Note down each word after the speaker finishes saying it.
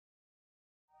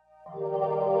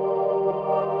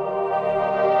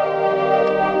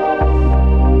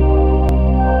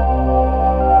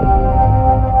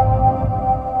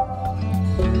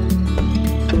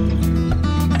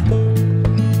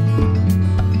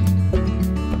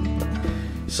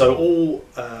So all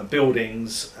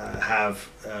buildings have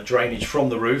drainage from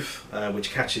the roof,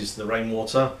 which catches the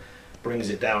rainwater,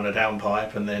 brings it down a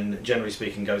downpipe, and then generally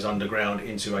speaking goes underground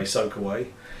into a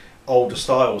soakaway. Older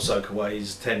style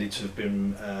soakaways tended to have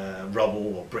been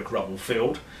rubble or brick rubble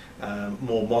filled.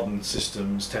 More modern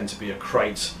systems tend to be a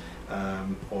crate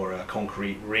or a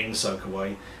concrete ring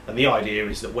soakaway, and the idea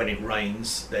is that when it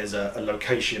rains there's a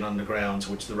location underground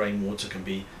to which the rainwater can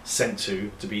be sent to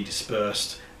be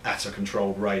dispersed at a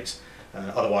controlled rate.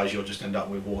 Otherwise you'll just end up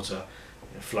with water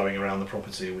flowing around the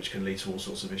property, which can lead to all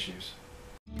sorts of issues.